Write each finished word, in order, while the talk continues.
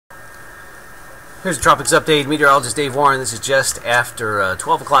Here's a Tropics update. Meteorologist Dave Warren. This is just after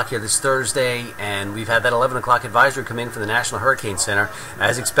 12 o'clock here this Thursday, and we've had that 11 o'clock advisory come in from the National Hurricane Center.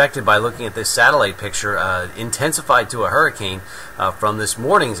 As expected by looking at this satellite picture, intensified to a hurricane from this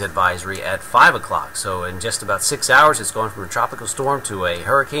morning's advisory at 5 o'clock. So in just about 6 hours, it's gone from a tropical storm to a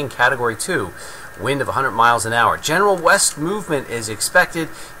hurricane Category 2. Wind of 100 miles an hour. General west movement is expected.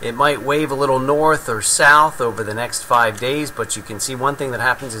 It might wave a little north or south over the next 5 days, but you can see one thing that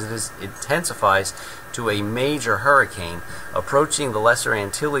happens is it intensifies to a major hurricane approaching the Lesser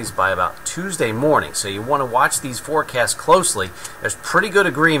Antilles by about Tuesday morning. So you want to watch these forecasts closely. There's pretty good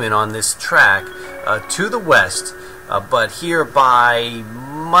agreement on this track to the west, but here by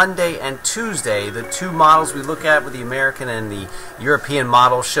Monday and Tuesday, the two models we look at with the American and the European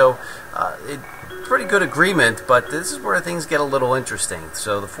model show pretty good agreement, but this is where things get a little interesting.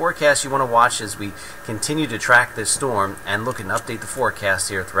 So the forecast you want to watch as we continue to track this storm and look and update the forecast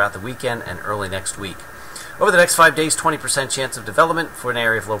here throughout the weekend and early next week. Over the next 5 days, 20% chance of development for an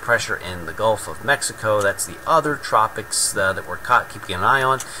area of low pressure in the Gulf of Mexico. That's the other tropics that we're keeping an eye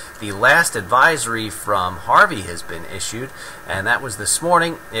on. The last advisory from Harvey has been issued, and that was this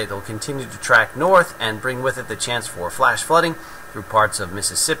morning. It'll continue to track north and bring with it the chance for flash flooding through parts of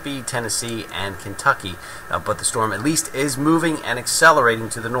Mississippi, Tennessee, and Kentucky. But the storm at least is moving and accelerating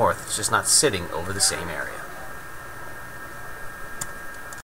to the north. It's just not sitting over the same area.